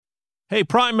Hey,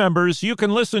 Prime members, you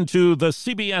can listen to the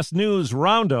CBS News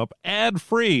Roundup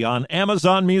ad-free on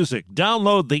Amazon Music.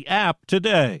 Download the app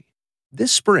today.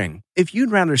 This spring, if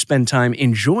you'd rather spend time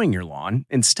enjoying your lawn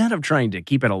instead of trying to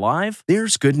keep it alive,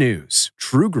 there's good news.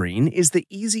 True Green is the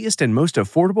easiest and most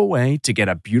affordable way to get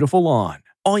a beautiful lawn.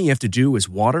 All you have to do is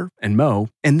water and mow,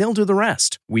 and they'll do the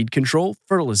rest. Weed control,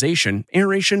 fertilization,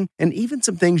 aeration, and even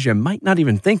some things you might not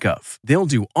even think of. They'll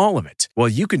do all of it, while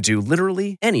you can do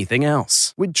literally anything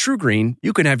else. With True Green,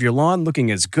 you can have your lawn looking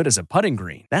as good as a putting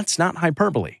green. That's not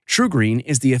hyperbole. True Green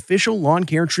is the official lawn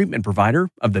care treatment provider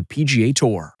of the PGA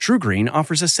Tour. True Green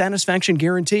offers a satisfaction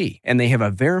guarantee, and they have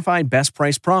a verified best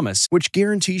price promise, which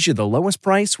guarantees you the lowest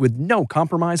price with no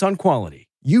compromise on quality.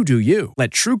 You do you. Let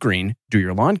True Green do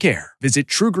your lawn care. Visit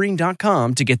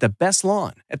truegreen.com to get the best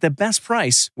lawn at the best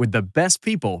price with the best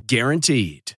people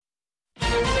guaranteed.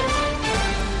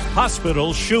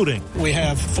 Hospital shooting. We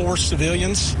have 4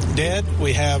 civilians dead.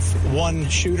 We have 1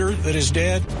 shooter that is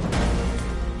dead.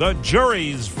 The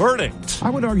jury's verdict. I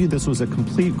would argue this was a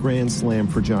complete grand slam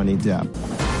for Johnny Depp.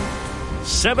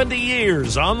 70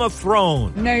 years on the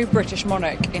throne. No British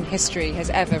monarch in history has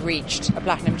ever reached a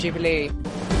platinum jubilee.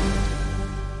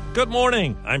 Good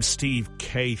morning. I'm Steve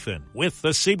Kathan with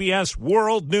the CBS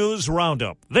World News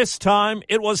Roundup. This time,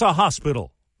 it was a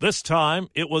hospital. This time,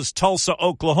 it was Tulsa,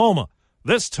 Oklahoma.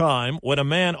 This time, when a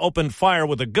man opened fire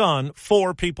with a gun,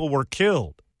 4 people were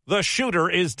killed. The shooter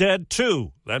is dead,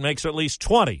 too. That makes at least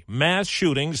 20 mass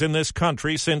shootings in this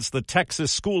country since the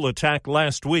Texas school attack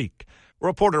last week.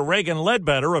 Reporter Reagan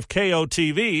Ledbetter of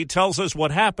KOTV tells us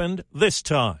what happened this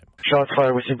time. Shots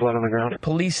fired, we see blood on the ground.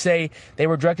 Police say they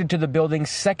were directed to the building's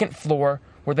 2nd floor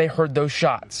where they heard those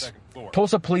shots.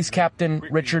 Tulsa Police Captain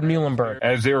Richard Muhlenberg.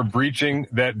 As they were breaching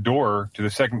that door to the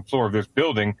 2nd floor of this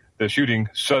building, the shooting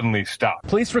suddenly stopped.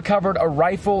 Police recovered a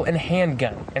rifle and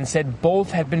handgun and said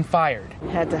both had been fired.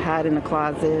 Had to hide in the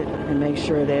closet and make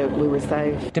sure that we were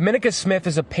safe. Dominica Smith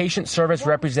is a patient service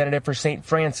representative for St.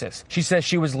 Francis. She says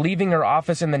she was leaving her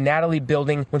office in the Natalie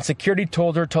building when security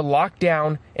told her to lock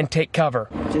down and take cover.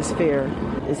 Just fear.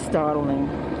 It's startling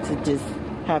to just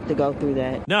have to go through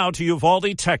that. Now to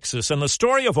Uvalde, Texas, and the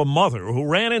story of a mother who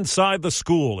ran inside the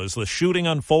school as the shooting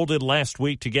unfolded last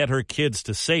week to get her kids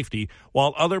to safety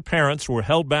while other parents were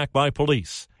held back by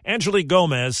police. Angelique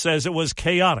Gomez says it was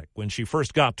chaotic when she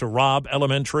first got to Robb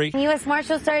Elementary. U.S.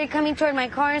 Marshals started coming toward my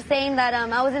car saying that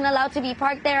I wasn't allowed to be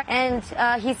parked there. And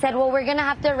he said, well, we're going to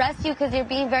have to arrest you because you're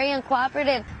being very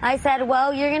uncooperative. I said,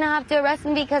 well, you're going to have to arrest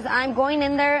me because I'm going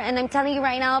in there. And I'm telling you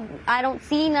right now, I don't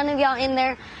see none of y'all in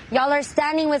there. Y'all are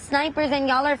standing with snipers and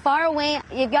y'all are far away.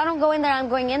 If y'all don't go in there, I'm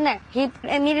going in there. He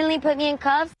immediately put me in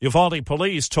cuffs. Uvalde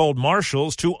police told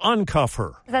marshals to uncuff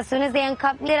her. As soon as they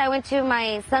uncuffed me, I went to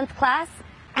my son's class.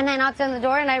 And I knocked on the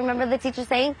door, and I remember the teacher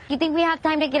saying, you think we have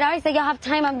time to get out? I said, y'all have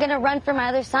time. I'm going to run for my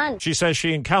other son. She says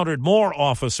she encountered more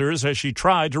officers as she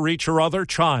tried to reach her other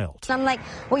child. I'm like,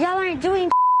 well, y'all aren't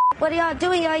doing What are y'all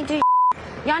doing? Y'all ain't doing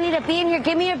Y'all need to be in here.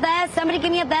 Give me your vest. Somebody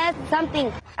give me a vest.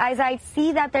 Something. As I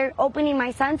see that they're opening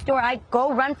my son's door, I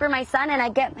go run for my son, and I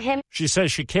get him. She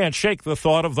says she can't shake the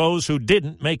thought of those who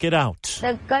didn't make it out.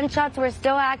 The gunshots were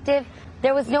still active.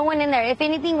 There was no one in there. If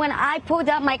anything, when I pulled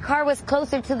up, my car was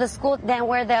closer to the school than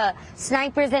where the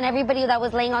snipers and everybody that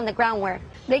was laying on the ground were.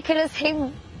 They could have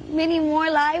saved many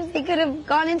more lives. They could have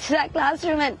gone into that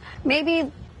classroom and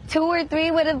maybe 2 or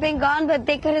 3 would have been gone, but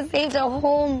they could have saved the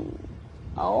whole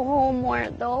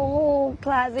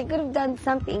class. They could have done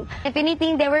something. If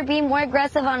anything, they were being more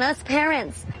aggressive on us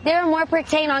parents. They were more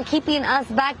pertained on keeping us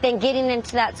back than getting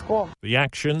into that school. The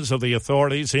actions of the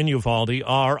authorities in Uvalde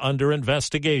are under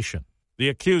investigation. The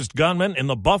accused gunman in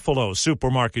the Buffalo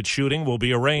supermarket shooting will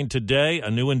be arraigned today. A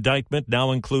new indictment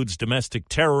now includes domestic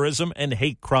terrorism and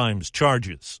hate crimes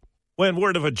charges. When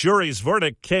word of a jury's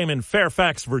verdict came in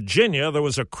Fairfax, Virginia, there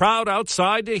was a crowd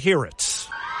outside to hear it.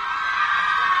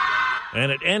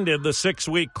 And it ended the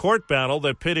 6-week court battle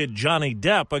that pitted Johnny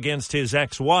Depp against his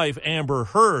ex-wife, Amber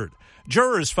Heard.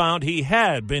 Jurors found he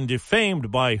had been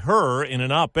defamed by her in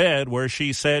an op-ed where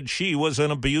she said she was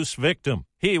an abuse victim.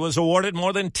 He was awarded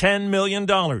more than $10 million,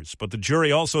 but the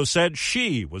jury also said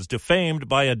she was defamed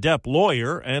by a Depp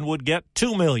lawyer and would get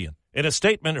 $2 million. In a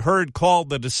statement, Heard called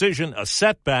the decision a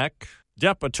setback.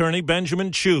 Depp attorney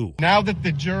Benjamin Chu. Now that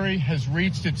the jury has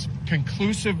reached its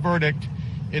conclusive verdict,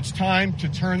 it's time to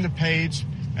turn the page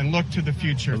and look to the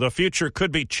future. The future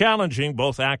could be challenging.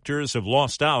 Both actors have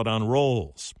lost out on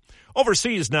roles.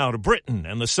 Overseas now to Britain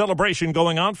and the celebration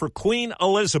going on for Queen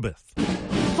Elizabeth.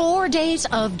 4 days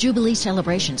of Jubilee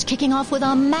celebrations, kicking off with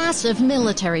a massive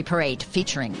military parade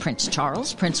featuring Prince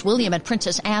Charles, Prince William, and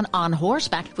Princess Anne on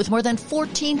horseback, with more than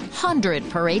 1,400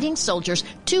 parading soldiers,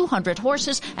 200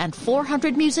 horses, and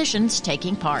 400 musicians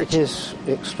taking part. It is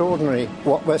extraordinary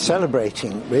what we're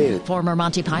celebrating, really. Former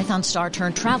Monty Python star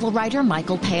turned travel writer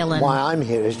Michael Palin. Why I'm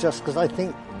here is just because I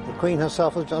think the Queen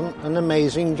herself has done an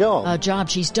amazing job. A job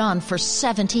she's done for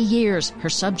 70 years. Her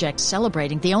subjects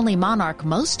celebrating the only monarch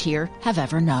most here have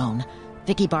ever known.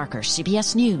 Vicky Barker,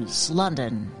 CBS News,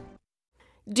 London.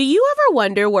 Do you ever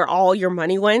wonder where all your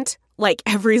money went? Like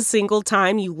every single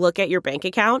time you look at your bank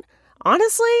account?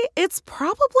 Honestly, it's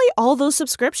probably all those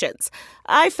subscriptions.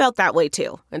 I felt that way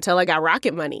too, until I got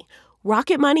Rocket Money.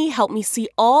 Rocket Money helped me see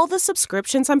all the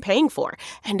subscriptions I'm paying for,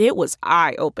 and it was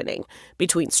eye-opening.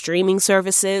 Between streaming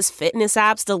services, fitness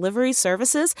apps, delivery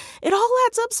services, it all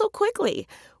adds up so quickly.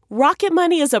 Rocket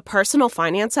Money is a personal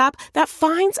finance app that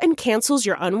finds and cancels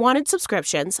your unwanted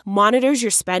subscriptions, monitors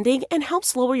your spending, and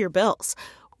helps lower your bills.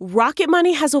 Rocket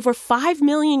Money has over 5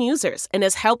 million users and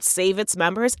has helped save its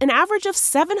members an average of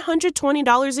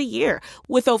 $720 a year,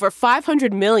 with over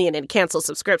 500 million in canceled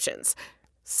subscriptions.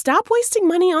 Stop wasting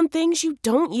money on things you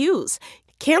don't use.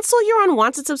 Cancel your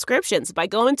unwanted subscriptions by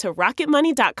going to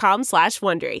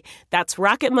rocketmoney.com/Wondery. That's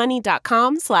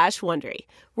rocketmoney.com/Wondery.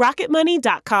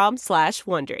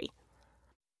 rocketmoney.com/Wondery.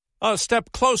 A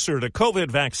step closer to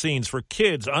COVID vaccines for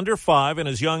kids under 5 and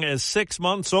as young as 6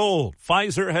 months old.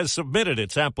 Pfizer has submitted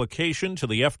its application to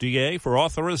the FDA for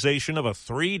authorization of a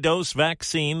 3-dose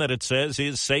vaccine that it says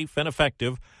is safe and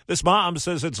effective. This mom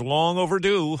says it's long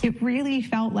overdue. It really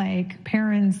felt like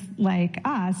parents like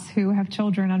us who have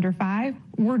children under 5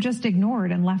 were just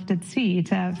ignored and left at sea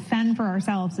to fend for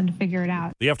ourselves and to figure it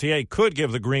out. The FDA could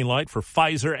give the green light for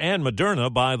Pfizer and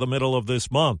Moderna by the middle of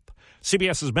this month.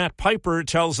 CBS's Matt Piper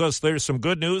tells us there's some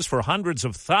good news for hundreds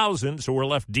of thousands who were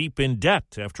left deep in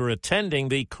debt after attending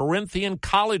the Corinthian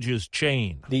Colleges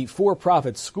chain. The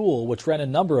for-profit school, which ran a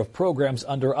number of programs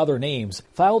under other names,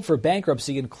 filed for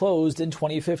bankruptcy and closed in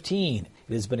 2015.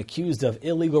 It has been accused of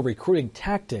illegal recruiting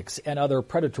tactics and other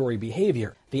predatory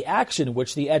behavior. The action,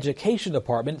 which the Education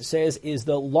Department says is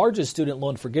the largest student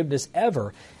loan forgiveness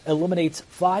ever, eliminates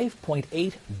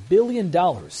 $5.8 billion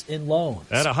in loans.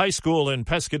 At a high school in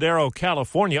Pescadero,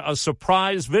 California, a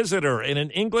surprise visitor in an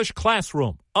English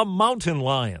classroom, a mountain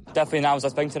lion. Definitely not what I was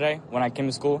expecting today when I came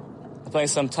to school. I played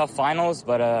some tough finals,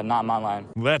 but not mountain lion.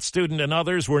 That student and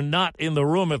others were not in the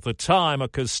room at the time. A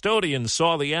custodian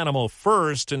saw the animal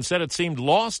first and said it seemed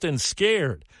lost and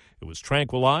scared. It was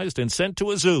tranquilized and sent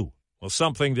to a zoo. Well,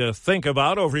 something to think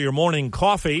about over your morning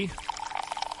coffee.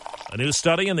 A new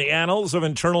study in the Annals of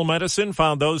Internal Medicine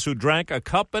found those who drank 1.5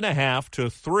 cups to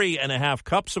 3.5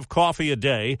 cups of coffee a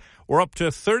day were up to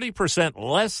 30%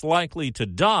 less likely to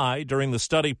die during the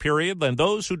study period than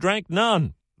those who drank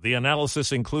none. The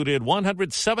analysis included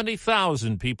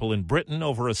 170,000 people in Britain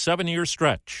over a 7-year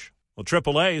stretch. Well,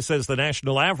 AAA says the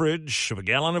national average of a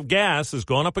gallon of gas has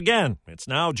gone up again. It's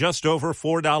now just over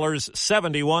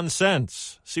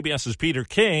 $4.71. CBS's Peter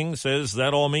King says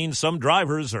that all means some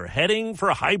drivers are heading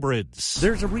for hybrids.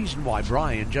 There's a reason why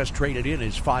Brian just traded in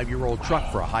his 5-year-old truck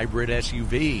for a hybrid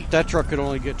SUV. That truck could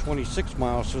only get 26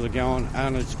 miles to the gallon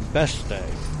on its best day.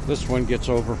 This one gets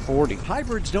over 40.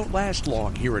 Hybrids don't last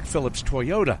long here at Phillips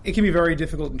Toyota. It can be very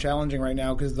difficult and challenging right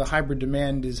now because the hybrid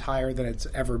demand is higher than it's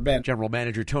ever been. General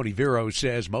Manager Tony Vero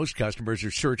says most customers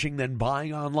are searching then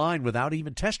buying online without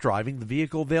even test driving the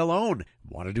vehicle they'll own.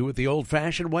 Want to do it the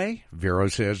old-fashioned way? Vero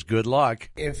says good luck.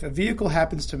 If a vehicle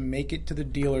happens to make it to the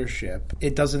dealership,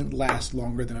 it doesn't last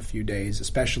longer than a few days,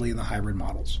 especially in the hybrid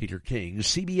models. Peter King,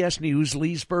 CBS News,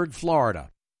 Leesburg,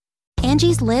 Florida.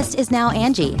 Angie's List is now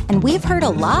Angie, and we've heard a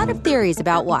lot of theories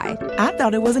about why. I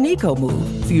thought it was an eco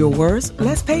move. Fewer words,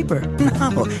 less paper.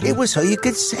 No, it was so you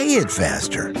could say it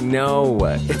faster. No,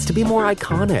 it's to be more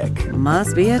iconic.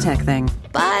 Must be a tech thing.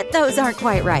 But those aren't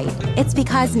quite right. It's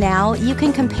because now you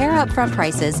can compare upfront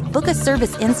prices, book a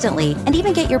service instantly, and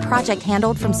even get your project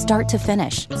handled from start to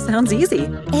finish. Sounds easy.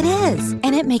 It is,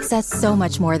 and it makes us so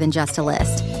much more than just a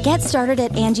list. Get started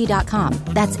at Angie.com.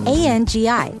 That's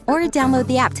ANGI, or download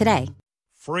the app today.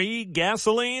 Free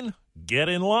gasoline? Get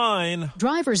in line.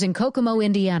 Drivers in Kokomo,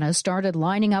 Indiana started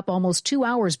lining up almost 2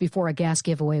 hours before a gas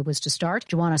giveaway was to start.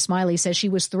 Joanna Smiley says she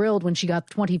was thrilled when she got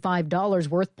 $25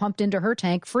 worth pumped into her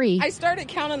tank free. I started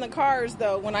counting the cars,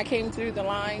 though, when I came through the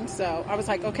line, so I was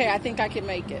like, okay, I think I can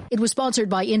make it. It was sponsored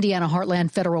by Indiana Heartland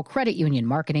Federal Credit Union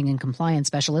Marketing and Compliance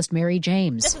Specialist Mary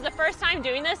James. This is the first time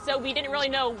doing this, so we didn't really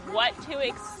know what to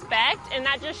expect, and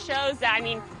that just shows that,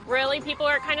 really people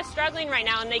are kind of struggling right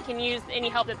now and they can use any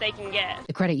help that they can get.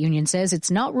 The credit union says it's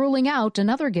not ruling out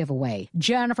another giveaway.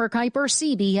 Jennifer Kuiper,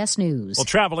 CBS News. Well,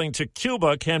 traveling to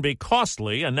Cuba can be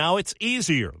costly, and now it's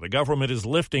easier. The government is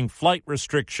lifting flight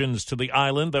restrictions to the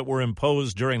island that were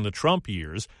imposed during the Trump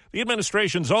years. The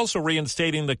administration's also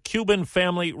reinstating the Cuban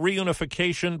Family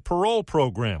Reunification Parole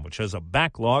Program, which has a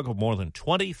backlog of more than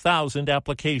 20,000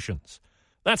 applications.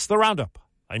 That's the Roundup.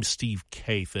 I'm Steve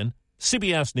Kathan,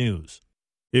 CBS News.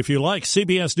 If you like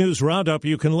CBS News Roundup,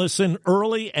 you can listen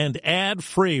early and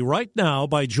ad-free right now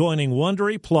by joining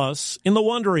Wondery Plus in the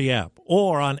Wondery app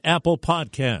or on Apple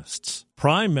Podcasts.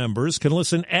 Prime members can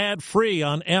listen ad-free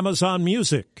on Amazon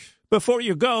Music. Before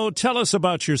you go, tell us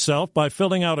about yourself by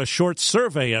filling out a short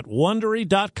survey at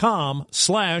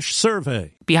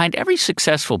Wondery.com/survey. Behind every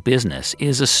successful business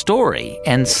is a story,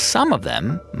 and some of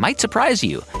them might surprise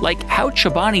you. Like how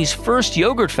Chobani's first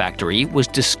yogurt factory was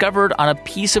discovered on a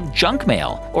piece of junk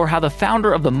mail, or how the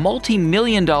founder of the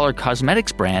multi-million-dollar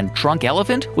cosmetics brand Drunk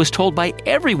Elephant was told by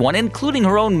everyone, including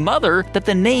her own mother, that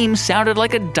the name sounded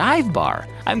like a dive bar.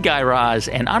 I'm Guy Raz,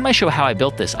 and on my show How I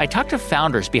Built This, I talk to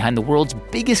founders behind the world's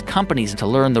biggest companies to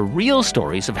learn the real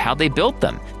stories of how they built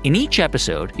them. In each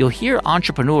episode, you'll hear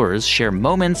entrepreneurs share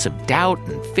moments of doubt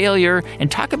and failure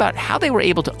and talk about how they were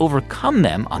able to overcome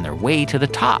them on their way to the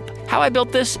top. How I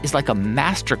Built This is like a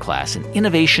masterclass in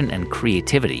innovation and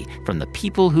creativity from the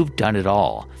people who've done it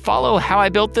all. Follow How I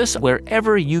Built This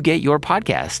wherever you get your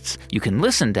podcasts. You can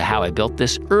listen to How I Built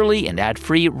This early and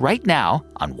ad-free right now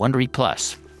on Wondery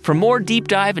Plus. For more deep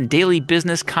dive and daily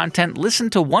business content, listen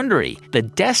to Wondery, the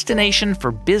destination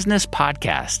for business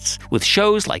podcasts. With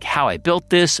shows like How I Built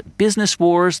This, Business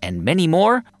Wars, and many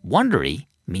more, Wondery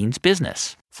means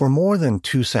business. For more than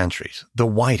 2 centuries, the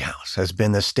White House has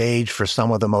been the stage for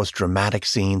some of the most dramatic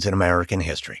scenes in American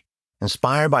history.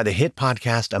 Inspired by the hit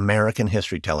podcast American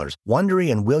History Tellers,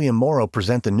 Wondery and William Morrow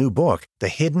present the new book, The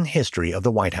Hidden History of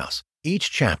the White House.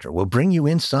 Each chapter will bring you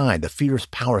inside the fierce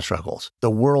power struggles, the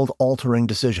world-altering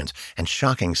decisions, and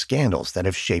shocking scandals that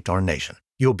have shaped our nation.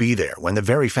 You'll be there when the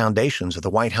very foundations of the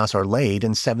White House are laid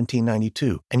in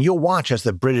 1792, and you'll watch as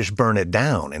the British burn it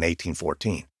down in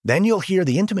 1814. Then you'll hear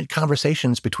the intimate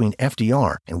conversations between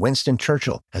FDR and Winston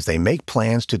Churchill as they make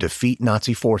plans to defeat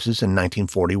Nazi forces in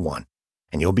 1941.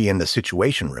 And you'll be in the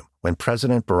Situation Room when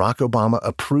President Barack Obama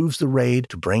approves the raid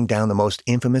to bring down the most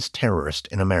infamous terrorist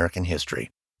in American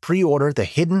history. Pre-order The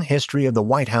Hidden History of the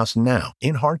White House now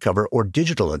in hardcover or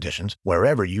digital editions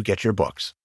wherever you get your books.